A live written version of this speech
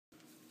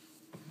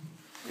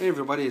Hey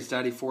everybody, it's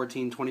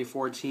Daddy14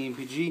 2014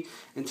 PG,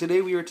 and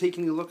today we are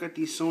taking a look at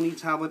the Sony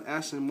Tablet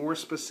S, and more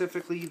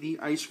specifically the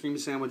ice cream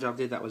sandwich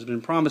update that was been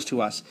promised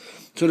to us.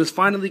 So it has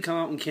finally come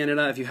out in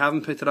Canada. If you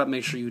haven't picked it up,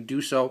 make sure you do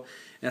so.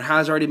 It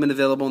has already been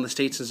available in the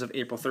States since of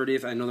April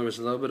 30th. I know there was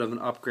a little bit of an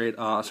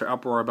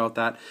uproar about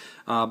that.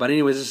 But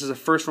anyways, this is the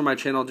first for my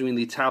channel doing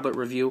the tablet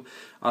review.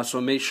 So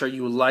make sure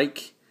you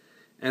like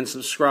and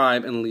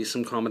subscribe and leave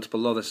some comments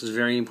below. This is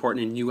very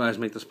important, and you guys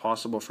make this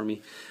possible for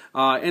me.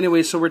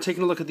 Anyway, so we're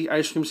taking a look at the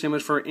ice cream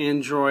sandwich for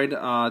Android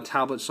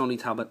tablet,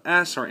 Sony Tablet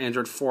S, or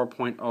Android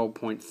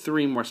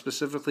 4.0.3 more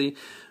specifically.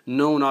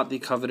 No, not the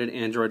coveted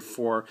Android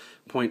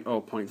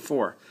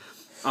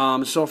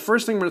 4.0.4. So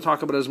first thing we're going to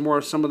talk about is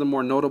some of the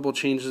more notable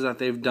changes that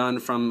they've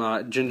done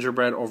from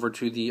gingerbread over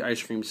to the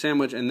ice cream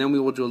sandwich, and then we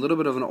will do a little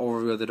bit of an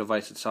overview of the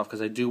device itself,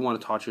 because I do want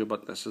to talk to you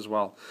about this as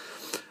well.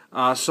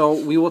 So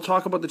we will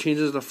talk about the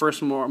changes. The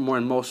first more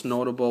and most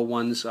notable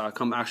ones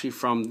come actually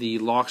from the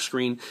lock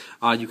screen.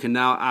 You can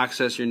now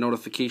access your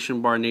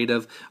notification bar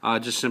native,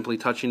 just simply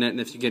touching it, and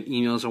if you get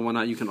emails and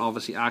whatnot, you can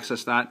obviously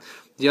access that.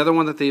 The other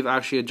one that they've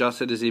actually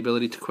adjusted is the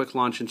ability to quick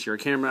launch into your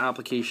camera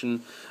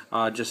application,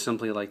 just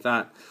simply like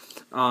that.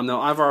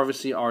 Now, I've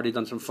obviously already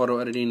done some photo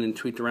editing and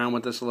tweaked around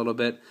with this a little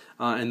bit,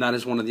 and that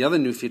is one of the other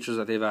new features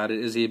that they've added,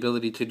 is the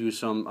ability to do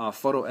some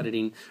photo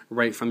editing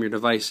right from your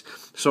device.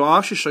 So I'll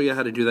actually show you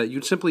how to do that.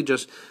 You'd simply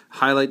just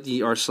highlight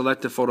or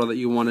select the photo that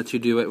you wanted to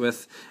do it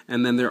with,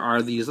 and then there are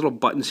these little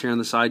buttons here on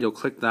the side. You'll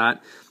click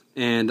that,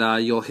 and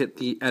you'll hit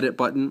the edit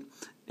button,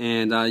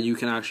 and you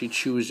can actually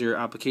choose your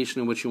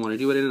application in which you want to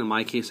do it in. In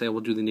my case, I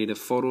will do the native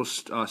photo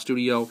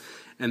studio,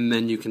 and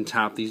then you can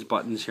tap these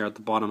buttons here at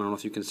the bottom. I don't know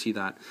if you can see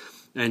that.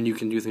 And you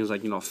can do things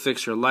like,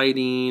 fix your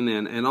lighting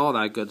and all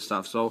that good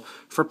stuff. So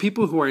for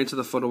people who are into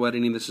the photo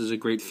editing, this is a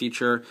great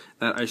feature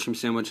that Ice Cream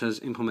Sandwich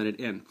has implemented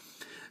in.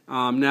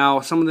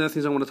 Now, some of the other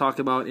things I want to talk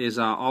about is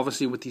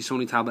obviously with the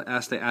Sony Tablet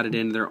S, they added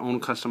in their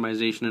own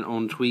customization and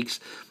own tweaks.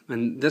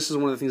 And this is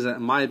one of the things that,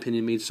 in my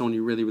opinion, made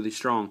Sony really, really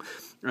strong.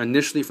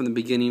 Initially, from the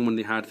beginning, when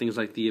they had things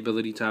like the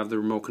ability to have the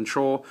remote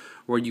control,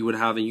 where you would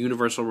have a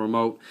universal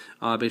remote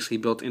basically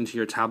built into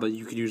your tablet,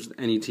 you could use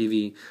any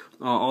TV.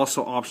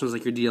 Also, options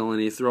like your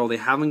DLNA throw, they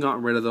haven't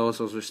gotten rid of those;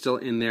 those are still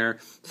in there,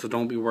 so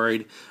don't be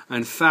worried.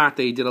 In fact,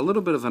 they did a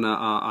little bit of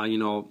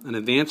an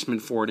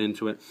advancement for it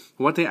into it.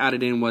 What they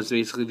added in was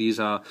basically these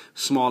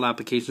small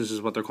applications,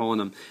 is what they're calling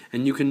them,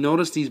 and you can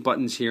notice these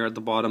buttons here at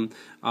the bottom.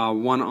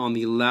 One on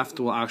the left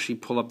will actually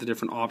pull up the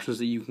different options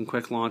that you can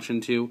quick launch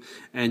into,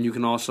 and you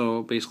can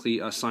also basically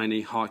assign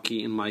a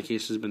hotkey. In my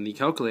case, has been the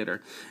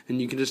calculator, and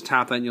you can just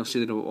tap that and you'll see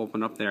that it will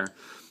open up there.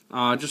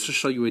 Just to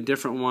show you a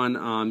different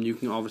one, you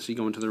can obviously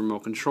go into the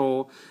remote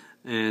control,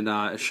 and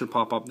it should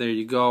pop up. There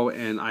you go,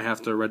 and I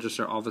have to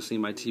register obviously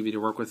my TV to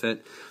work with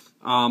it.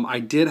 I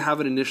did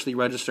have it initially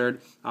registered,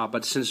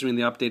 but since doing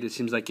the update, it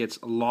seems like it's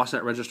lost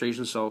that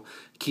registration, so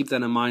keep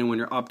that in mind when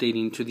you're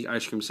updating to the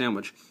ice cream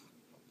sandwich.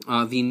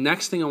 The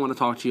next thing I want to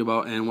talk to you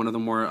about, and one of the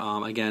more,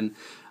 again,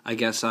 I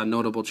guess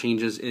notable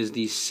changes, is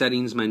the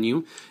settings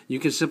menu. You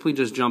can simply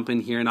just jump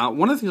in here. Now,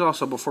 one of the things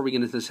also before we get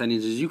into the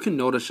settings is you can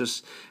notice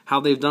just how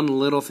they've done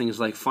little things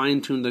like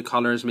fine-tune the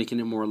colors, making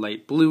it more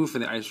light blue for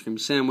the ice cream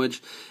sandwich,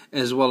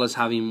 as well as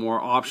having more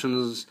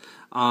options,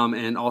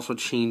 and also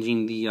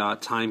changing the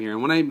time here.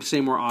 And when I say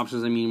more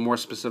options, I mean more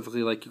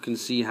specifically, like you can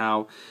see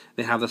how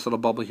they have this little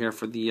bubble here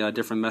for the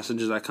different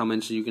messages that come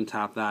in, so you can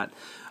tap that.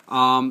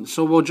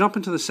 So we'll jump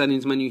into the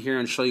settings menu here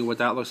and show you what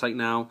that looks like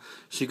now.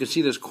 So you can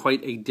see there's quite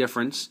a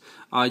difference.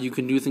 You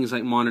can do things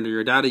like monitor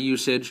your data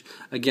usage.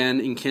 Again,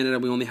 in Canada,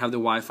 we only have the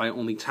Wi-Fi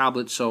only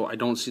tablet, so I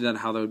don't see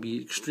how that would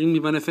be extremely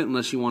benefit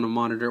unless you want to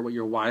monitor what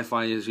your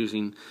Wi-Fi is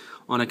using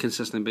on a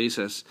consistent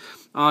basis.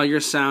 Your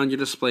sound, your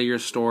display, your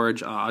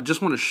storage. I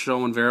just want to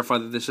show and verify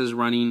that this is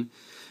running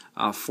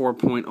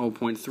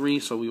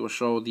 4.0.3, so we will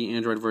show the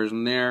Android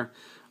version there.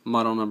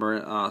 Model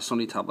number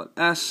Sony Tablet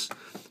S,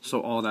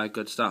 so all that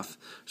good stuff.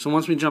 So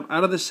once we jump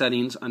out of the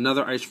settings,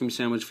 another ice cream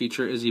sandwich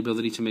feature is the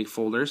ability to make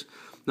folders.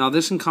 Now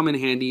this can come in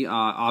handy,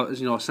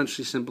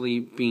 essentially simply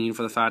being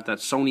for the fact that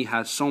Sony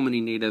has so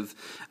many native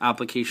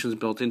applications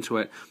built into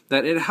it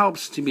that it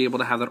helps to be able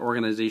to have that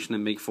organization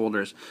and make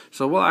folders.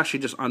 So we'll actually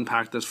just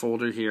unpack this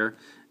folder here,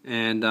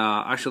 and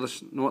actually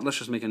let's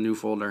just make a new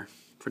folder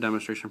for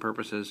demonstration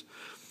purposes.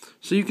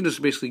 So you can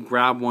just basically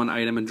grab one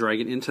item and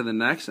drag it into the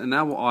next, and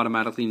that will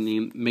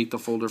automatically make the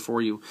folder for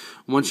you.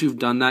 Once you've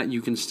done that,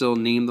 you can still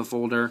name the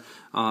folder.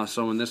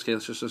 So in this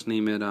case, let's just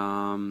name it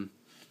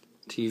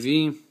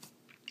TV,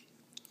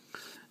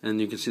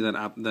 and you can see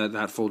that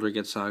that folder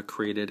gets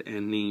created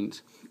and named.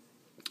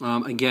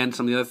 Again,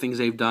 some of the other things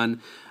they've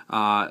done,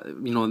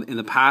 in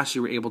the past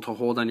you were able to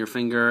hold on your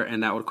finger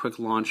and that would quick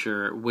launch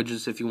your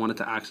widgets if you wanted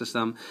to access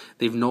them.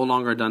 They've no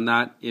longer done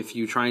that. If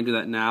you try and do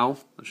that now,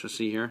 let's just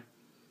see here.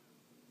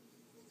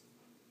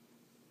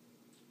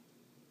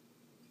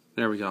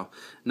 There we go.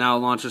 Now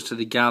it launches to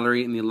the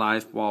gallery and the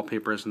live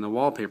wallpapers and the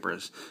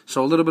wallpapers.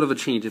 So a little bit of a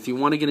change. If you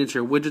want to get into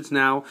your widgets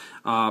now,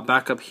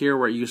 back up here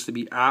where it used to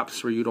be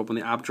apps, where you'd open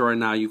the app drawer,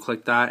 now you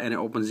click that and it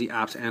opens the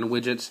apps and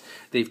widgets.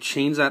 They've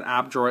changed that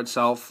app drawer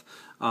itself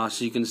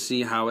So you can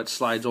see how it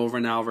slides over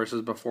now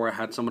versus before it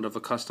had somewhat of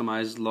a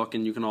customized look,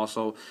 and you can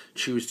also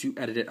choose to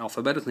edit it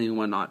alphabetically and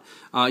whatnot.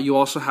 You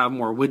also have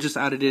more widgets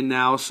added in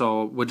now,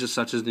 so widgets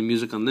such as the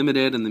Music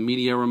Unlimited and the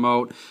Media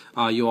Remote.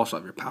 You also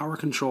have your power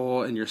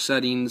control and your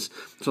settings.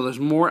 So there's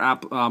more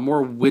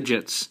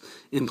widgets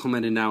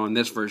implemented now in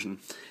this version.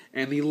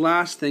 And the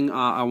last thing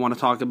I want to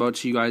talk about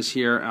to you guys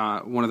here,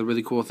 one of the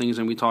really cool things,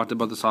 and we talked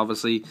about this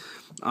obviously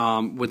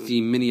with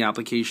the mini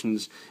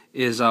applications,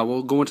 is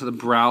we'll go into the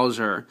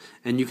browser,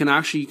 and you can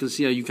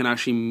see how you can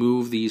actually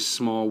move these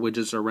small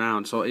widgets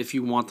around. So if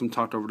you want them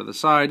tucked over to the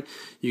side,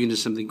 you can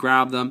just simply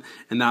grab them,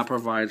 and that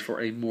provides for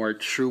a more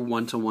true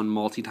one-to-one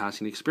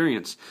multitasking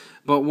experience.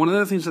 But one of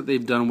the things that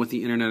they've done with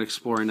the Internet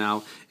Explorer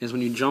now is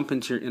when you jump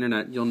into your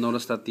internet, you'll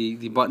notice that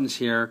the buttons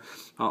here,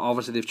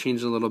 obviously they've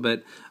changed a little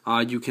bit.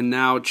 You can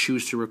now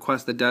choose to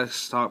request the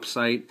desktop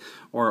site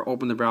or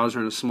open the browser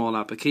in a small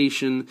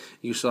application.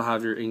 You still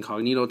have your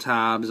incognito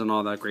tabs and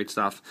all that great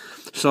stuff.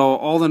 So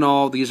all in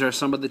all, these are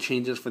some of the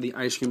changes for the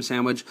ice cream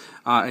sandwich.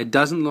 It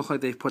doesn't look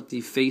like they've put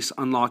the face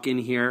unlock in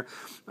here,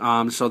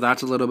 so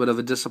that's a little bit of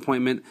a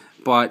disappointment.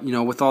 But you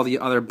know, with all the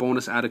other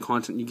bonus added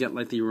content you get,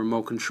 like the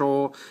remote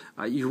control,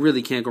 you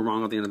really can't go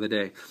wrong at the end of the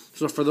day.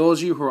 So for those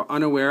of you who are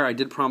unaware, I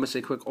did promise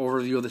a quick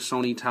overview of the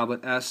Sony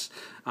Tablet S,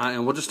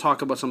 and we'll just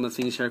talk about some of the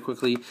things here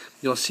quickly.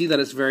 You'll see that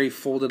it's very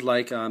folded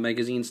like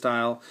magazine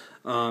style,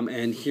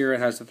 and here it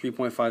has the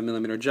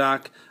 3.5mm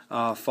jack,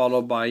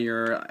 followed by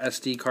your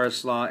SD card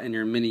slot and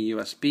your mini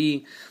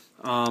USB.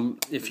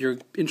 If you're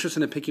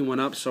interested in picking one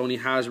up, Sony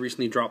has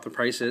recently dropped the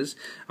prices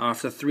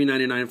for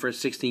 $399 for a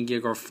 16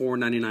 gig or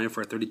 $499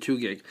 for a 32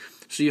 gig.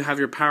 So you have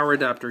your power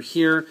adapter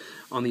here.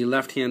 On the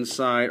left hand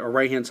side or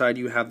right hand side,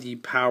 you have the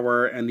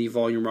power and the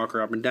volume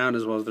rocker up and down,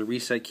 as well as the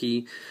reset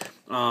key.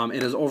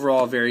 It is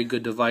overall a very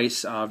good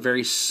device,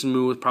 very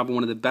smooth, probably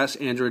one of the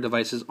best Android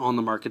devices on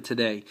the market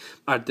today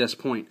at this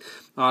point.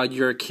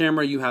 Your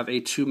camera, you have a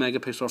 2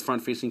 megapixel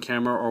front facing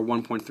camera or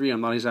 1.3, I'm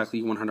not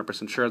exactly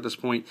 100% sure at this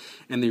point,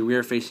 and the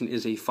rear facing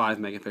is a 5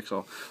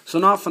 megapixel. So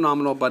not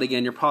phenomenal, but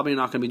again, you're probably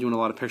not going to be doing a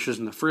lot of pictures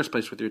in the first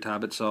place with your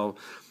tablet, so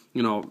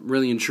you know,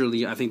 really and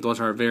truly, I think those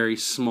are very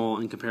small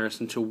in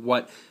comparison to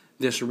what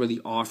this really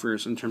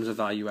offers in terms of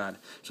value add.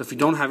 So if you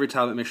don't have your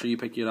tablet, make sure you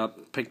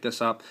pick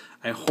this up.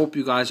 I hope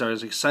you guys are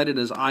as excited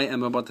as I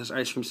am about this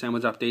ice cream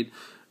sandwich update.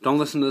 Don't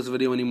listen to this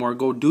video anymore.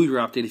 Go do your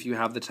update if you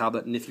have the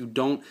tablet, and if you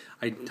don't,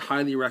 I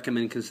highly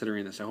recommend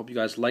considering this. I hope you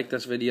guys like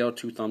this video.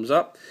 2 thumbs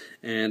up,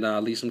 and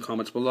leave some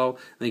comments below.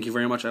 Thank you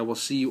very much. I will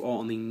see you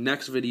all in the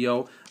next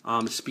video.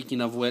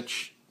 Speaking of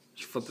which,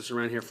 just flip this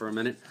around here for a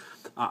minute.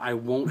 I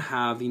won't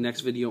have the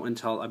next video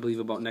until I believe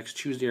about next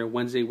Tuesday or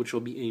Wednesday, which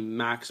will be a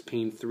Max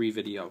Payne 3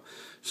 video.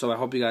 So I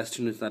hope you guys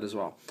tune into that as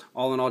well.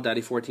 All in all,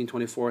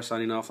 Daddy1424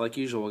 signing off like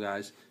usual,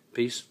 guys.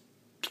 Peace,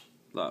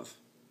 love.